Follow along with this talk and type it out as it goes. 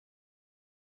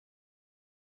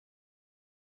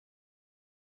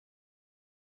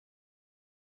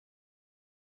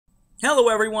Hello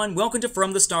everyone, welcome to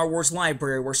From the Star Wars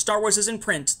Library, where Star Wars is in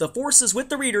print, the Force is with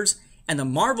the readers, and the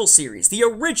Marvel series, the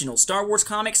original Star Wars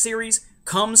comic series,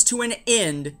 comes to an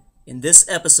end in this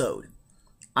episode.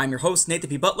 I'm your host,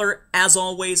 Nathan P. Butler. As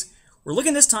always, we're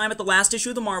looking this time at the last issue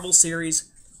of the Marvel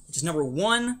series, which is number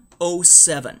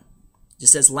 107. It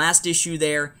just says last issue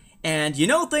there, and you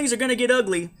know things are going to get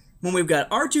ugly when we've got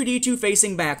R2-D2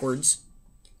 facing backwards,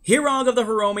 Hirog of the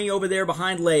Hiromi over there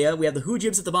behind Leia, we have the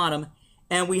Hoojibs at the bottom,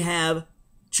 and we have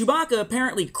Chewbacca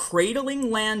apparently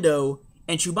cradling Lando,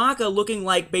 and Chewbacca looking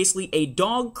like basically a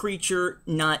dog creature,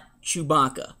 not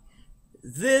Chewbacca.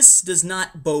 This does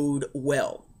not bode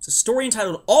well. It's a story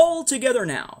entitled All Together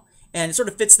Now, and it sort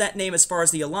of fits that name as far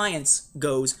as the Alliance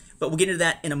goes, but we'll get into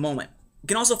that in a moment. You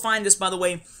can also find this, by the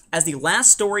way, as the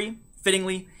last story,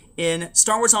 fittingly, in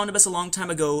Star Wars Omnibus a long time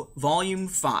ago, Volume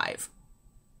 5.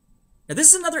 Now,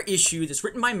 this is another issue that's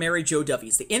written by Mary Jo Duffy.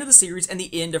 It's the end of the series and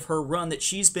the end of her run that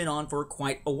she's been on for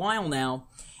quite a while now.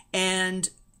 And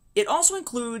it also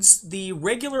includes the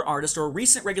regular artist, or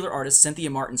recent regular artist, Cynthia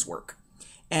Martin's work.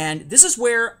 And this is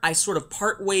where I sort of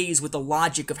part ways with the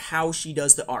logic of how she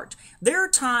does the art. There are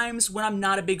times when I'm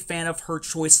not a big fan of her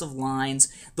choice of lines,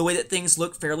 the way that things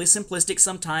look fairly simplistic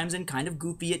sometimes and kind of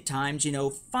goofy at times, you know,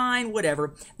 fine,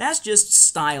 whatever. That's just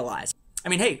stylized. I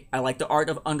mean, hey, I like the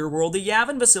art of Underworld, the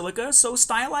Yavin Basilica, so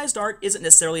stylized art isn't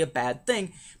necessarily a bad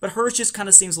thing, but hers just kind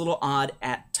of seems a little odd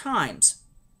at times.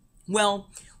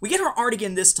 Well, we get her art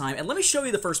again this time, and let me show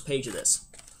you the first page of this.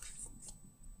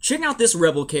 Check out this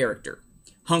rebel character.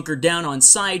 Hunkered down on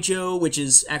Saijo, which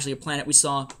is actually a planet we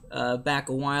saw back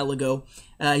a while ago.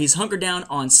 He's hunkered down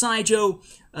on Saijo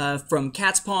from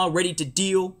Cat's Paw, ready to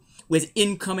deal with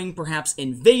incoming, perhaps,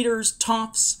 invaders,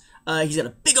 Toffs. He's got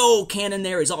a big old cannon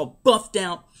there. He's all buffed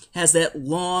out. Has that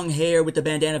long hair with the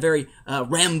bandana, very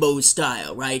Rambo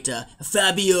style, right?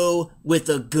 Fabio with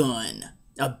a gun.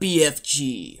 A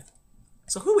BFG.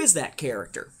 So who is that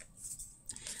character?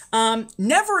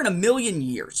 Never in a million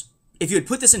years, if you had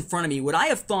put this in front of me, would I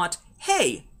have thought,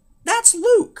 hey, that's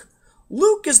Luke.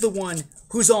 Luke is the one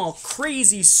who's all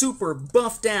crazy, super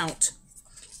buffed out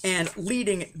and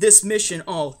leading this mission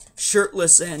all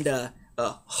shirtless and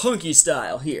hunky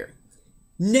style here.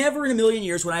 Never in a million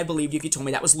years would I believe you if you told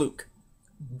me that was Luke.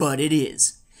 But it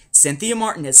is. Cynthia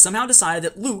Martin has somehow decided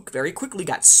that Luke very quickly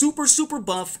got super, super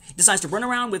buff, decides to run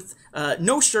around with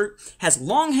no shirt, has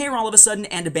long hair all of a sudden,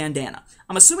 and a bandana.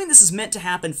 I'm assuming this is meant to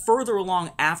happen further along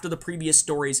after the previous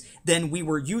stories than we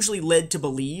were usually led to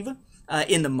believe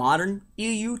in the modern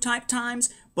EU type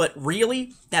times, but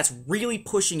really, that's really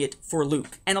pushing it for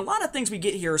Luke. And a lot of things we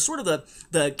get here are sort of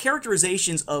the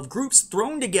characterizations of groups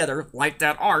thrown together, like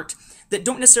that art, that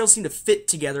don't necessarily seem to fit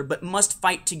together, but must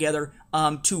fight together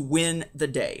to win the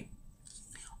day.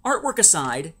 Artwork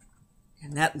aside,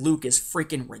 and that Luke is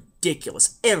freaking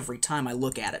ridiculous every time I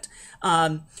look at it,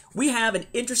 we have an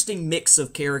interesting mix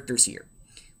of characters here.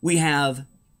 We have,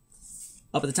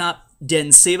 up at the top,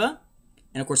 Den Siva,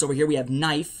 and of course over here we have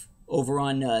Knife, over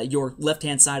on your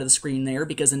left-hand side of the screen there,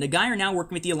 because the Nagai are now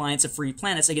working with the Alliance of Free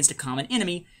Planets against a common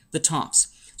enemy, the Toffs.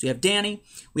 So we have Danny,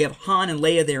 we have Han and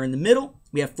Leia there in the middle,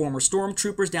 we have former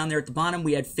Stormtroopers down there at the bottom,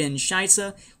 we had Finn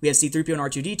Scheisse, we have C-3PO and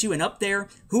R2-D2, and up there,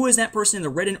 who is that person in the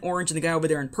red and orange and the guy over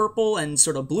there in purple and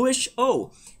sort of bluish?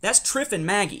 Oh, that's Triff and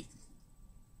Maggie.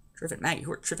 Triff and Maggie?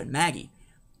 Who are Triff and Maggie?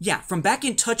 Yeah, from back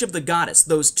in Touch of the Goddess,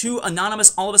 those two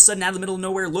anonymous, all of a sudden out of the middle of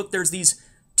nowhere, look, there's these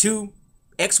two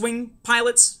X-Wing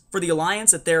pilots for the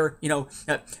Alliance that they're, you know,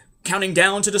 counting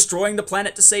down to destroying the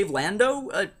planet to save Lando.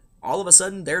 All of a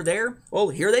sudden, they're there. Well,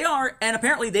 here they are, and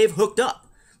apparently they've hooked up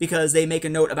because they make a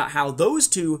note about how those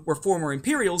two were former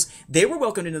Imperials. They were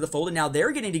welcomed into the fold, and now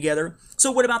they're getting together.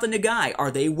 So what about the Nagai? Are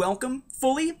they welcome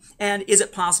fully? And is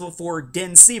it possible for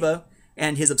Den Siva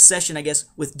and his obsession, I guess,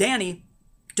 with Danny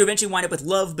to eventually wind up with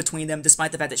love between them,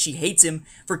 despite the fact that she hates him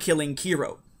for killing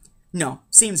Kiro? No,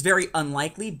 seems very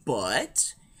unlikely,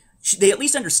 but they at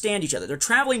least understand each other. They're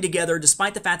traveling together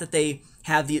despite the fact that they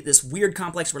have this weird,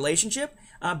 complex relationship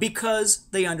because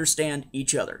they understand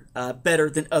each other better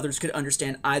than others could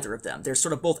understand either of them. They're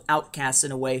sort of both outcasts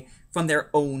in a way from their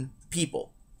own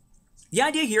people. The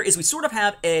idea here is we sort of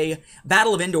have a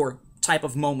Battle of Endor type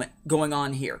of moment going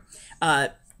on here.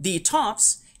 The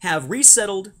Toffs have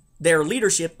resettled their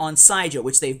leadership on Saijo,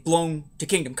 which they've blown to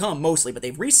Kingdom Come mostly, but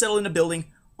they've resettled in a building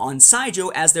on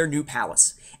Saijo as their new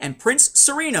palace. And Prince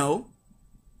Sereno,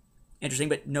 interesting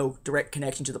but no direct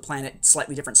connection to the planet,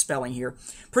 slightly different spelling here,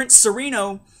 Prince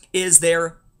Sereno is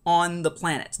there on the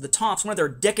planet. The Toffs, one of their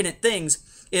decadent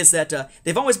things is that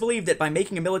they've always believed that by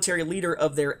making a military leader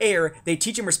of their heir, they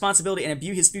teach him responsibility and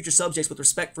imbue his future subjects with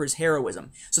respect for his heroism.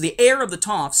 So the heir of the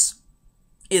Toffs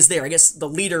is there, I guess, the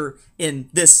leader in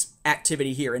this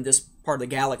activity here, in this part of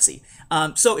the galaxy.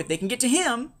 So if they can get to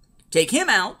him, take him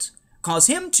out, cause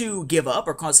him to give up,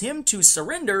 or cause him to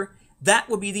surrender, that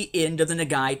would be the end of the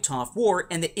Nagai-Toph War,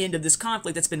 and the end of this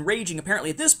conflict that's been raging,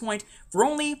 apparently at this point, for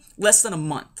only less than a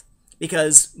month.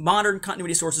 Because modern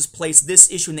continuity sources place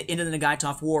this issue in the end of the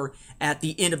Nagai-Toph War at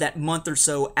the end of that month or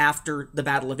so after the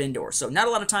Battle of Endor. So not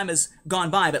a lot of time has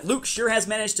gone by, but Luke sure has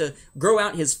managed to grow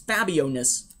out his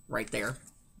Fabio-ness right there.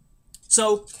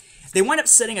 So they wind up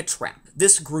setting a trap,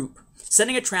 this group,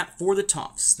 setting a trap for the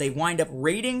Tophs. They wind up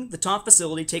raiding the Toph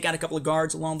facility, take out a couple of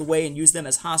guards along the way, and use them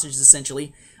as hostages,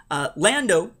 essentially.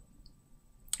 Lando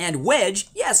and Wedge,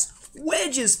 yes,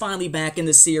 Wedge is finally back in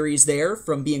the series there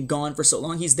from being gone for so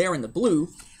long. He's there in the blue.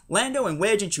 Lando and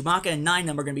Wedge and Chewbacca and Nine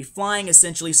are going to be flying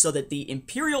essentially so that the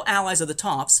Imperial allies of the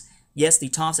Tophs, yes, the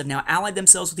Tophs have now allied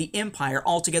themselves with the Empire,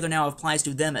 altogether now applies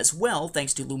to them as well,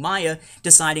 thanks to Lumaya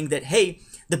deciding that, hey,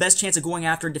 the best chance of going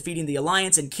after and defeating the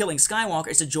Alliance and killing Skywalker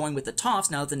is to join with the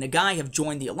Tophs now that the Nagai have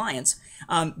joined the Alliance.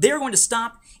 They're going to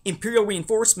stop Imperial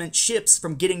reinforcement ships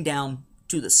from getting down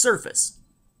to the surface.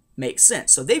 Makes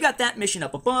sense. So they've got that mission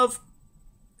up above.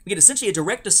 We get essentially a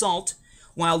direct assault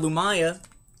while Lumaya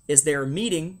is there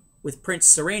meeting with Prince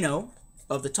Sereno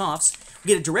of the Tophs. We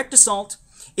get a direct assault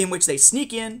in which they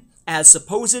sneak in as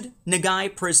supposed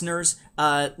Nagai prisoners.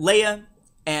 Leia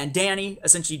and Danny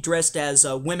essentially dressed as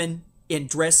women in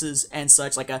dresses and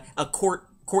such, like a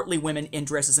courtly women in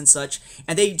dresses and such.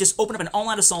 And they just open up an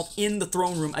all-out assault in the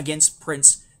throne room against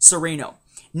Prince Sereno.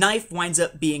 Knife winds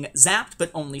up being zapped, but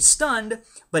only stunned,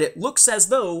 but it looks as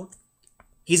though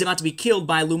he's about to be killed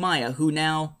by Lumaya, who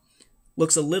now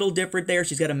looks a little different there.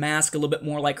 She's got a mask a little bit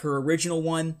more like her original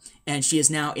one, and she is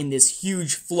now in this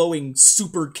huge flowing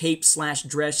super cape slash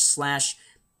dress slash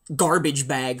garbage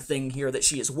bag thing here that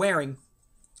she is wearing.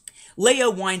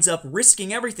 Leia winds up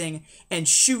risking everything and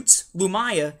shoots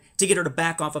Lumaya to get her to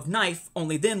back off of Knife,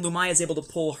 only then Lumaya is able to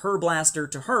pull her blaster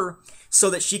to her so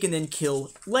that she can then kill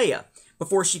Leia.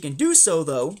 Before she can do so,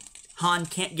 though, Han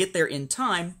can't get there in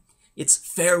time. It's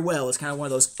farewell. It's kind of one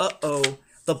of those, uh-oh,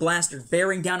 the blaster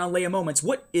bearing down on Leia moments.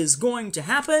 What is going to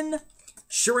happen?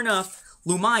 Sure enough,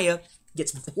 Lumaya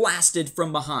gets blasted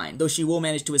from behind, though she will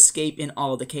manage to escape in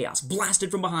all of the chaos. Blasted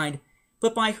from behind,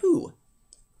 but by who?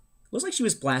 Looks like she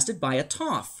was blasted by a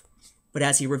Toph. But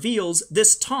as he reveals,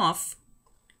 this Toph,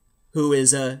 who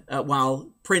is,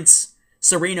 while Prince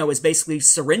Sereno is basically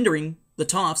surrendering the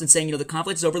Tophs and saying, you know, the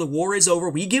conflict is over, the war is over,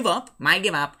 we give up, my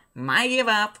give up, my give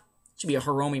up. Should be a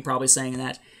Hiromi probably saying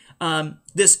that.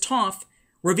 This Toph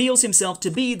reveals himself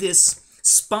to be this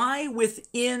spy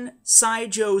within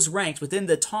Saijo's ranks, within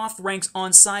the Toph ranks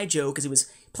on Saijo, because he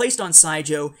was placed on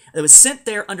Saijo, that was sent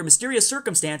there under mysterious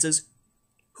circumstances,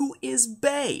 who is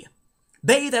Bay.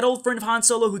 Bay, that old friend of Han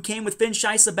Solo who came with Finn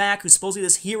Shisa back, who's supposedly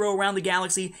this hero around the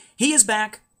galaxy, he is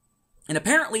back. And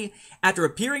apparently, after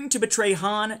appearing to betray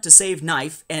Han to save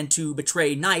Knife, and to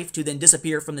betray Knife to then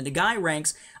disappear from the Nagai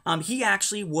ranks, he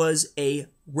actually was a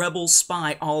rebel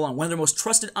spy all along, one of their most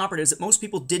trusted operatives that most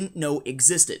people didn't know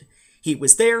existed. He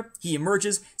was there, he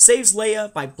emerges, saves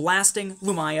Leia by blasting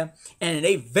Lumaya, and in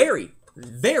a very,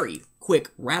 very quick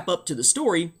wrap-up to the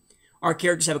story, our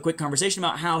characters have a quick conversation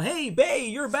about how, hey, Bay,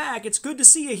 you're back, it's good to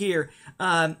see you here,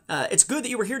 it's good that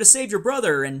you were here to save your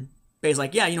brother, and Bay's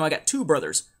like, yeah, you know, I got two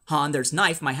brothers. Han, there's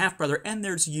Knife, my half-brother, and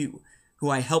there's you, who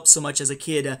I helped so much as a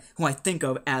kid, who I think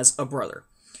of as a brother.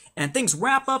 And things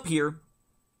wrap up here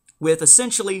with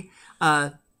essentially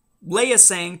Leia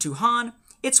saying to Han,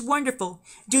 it's wonderful.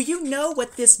 Do you know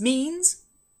what this means?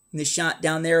 And this shot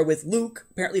down there with Luke,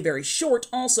 apparently very short,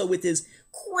 also with his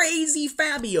crazy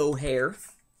Fabio hair,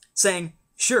 saying,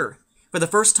 sure, for the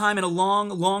first time in a long,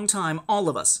 long time, all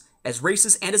of us, as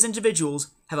races and as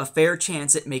individuals, have a fair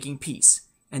chance at making peace.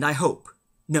 And I hope,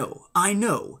 no, I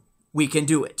know, we can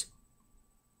do it.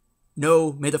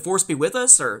 No, may the Force be with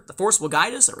us, or the Force will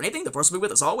guide us, or anything, the Force will be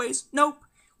with us always? Nope.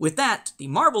 With that, the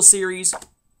Marvel series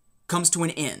comes to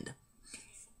an end.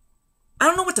 I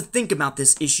don't know what to think about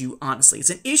this issue, honestly. It's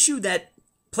an issue that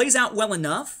plays out well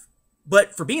enough,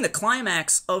 but for being the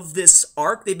climax of this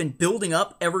arc they've been building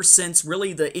up ever since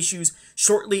really the issues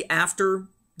shortly after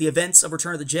the events of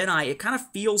Return of the Jedi, it kind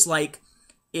of feels like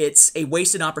it's a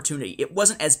wasted opportunity. It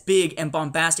wasn't as big and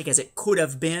bombastic as it could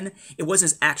have been. It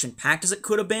wasn't as action-packed as it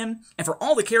could have been. And for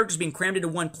all the characters being crammed into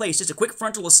one place, just a quick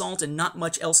frontal assault and not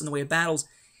much else in the way of battles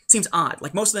seems odd.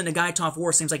 Like most of the Nagai-Toph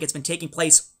War seems like it's been taking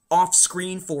place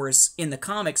off-screen for us in the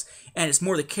comics, and it's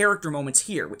more the character moments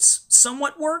here, which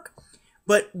somewhat work,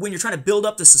 but when you're trying to build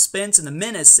up the suspense and the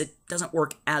menace, it doesn't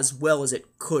work as well as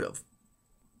it could have.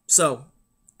 So,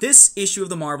 this issue of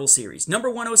the Marvel series, number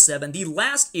 107, the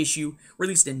last issue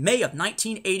released in May of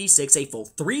 1986, a full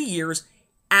 3 years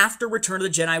after Return of the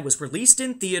Jedi was released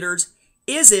in theaters,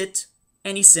 is it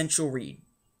an essential read?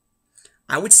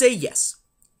 I would say yes.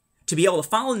 To be able to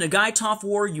follow the Nagai Toph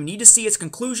War, you need to see its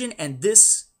conclusion, and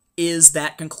this is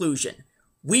that conclusion.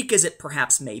 Weak as it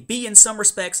perhaps may be in some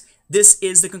respects, this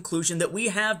is the conclusion that we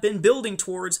have been building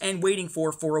towards and waiting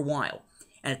for a while.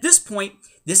 And at this point,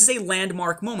 this is a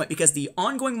landmark moment because the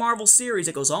ongoing Marvel series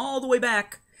that goes all the way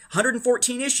back,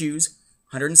 114 issues,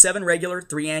 107 regular,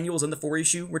 3 annuals, and the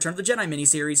 4-issue Return of the Jedi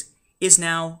miniseries, is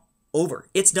now over.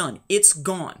 It's done. It's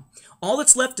gone. All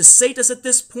that's left to sate us at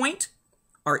this point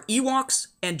are Ewoks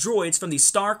and droids from the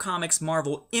Star Comics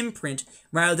Marvel imprint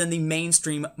rather than the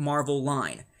mainstream Marvel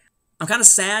line. I'm kind of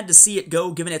sad to see it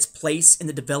go given its place in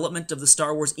the development of the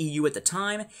Star Wars EU at the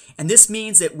time, and this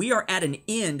means that we are at an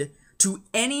end to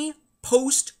any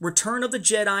post-Return of the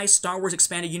Jedi Star Wars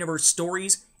Expanded Universe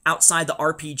stories outside the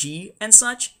RPG and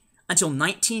such until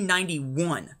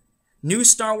 1991. New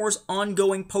Star Wars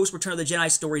ongoing post-Return of the Jedi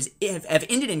stories have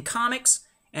ended in comics,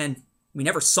 and we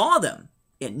never saw them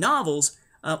in novels,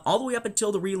 all the way up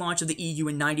until the relaunch of the EU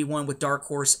in 91 with Dark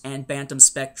Horse and Bantam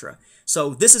Spectra.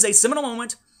 So this is a seminal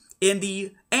moment in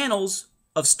the annals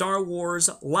of Star Wars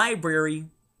library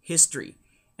history.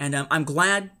 And I'm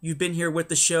glad you've been here with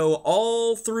the show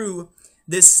all through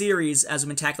this series as we've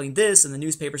been tackling this and the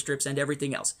newspaper strips and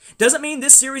everything else. Doesn't mean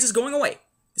this series is going away.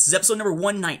 This is episode number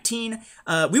 119.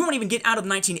 We won't even get out of the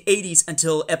 1980s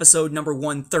until episode number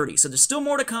 130. So there's still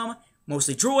more to come,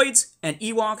 mostly droids and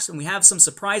Ewoks, and we have some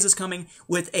surprises coming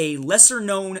with a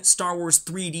lesser-known Star Wars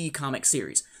 3D comic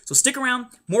series. So stick around,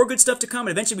 more good stuff to come,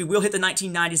 and eventually we will hit the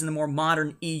 1990s and the more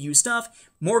modern EU stuff.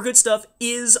 More good stuff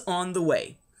is on the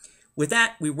way. With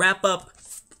that, we wrap up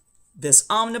this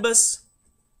omnibus,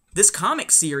 this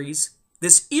comic series,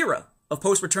 this era of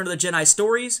post-Return of the Jedi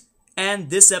stories, and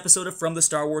this episode of From the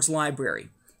Star Wars Library.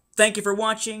 Thank you for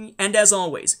watching, and as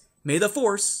always, may the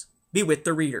Force be with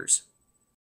the readers.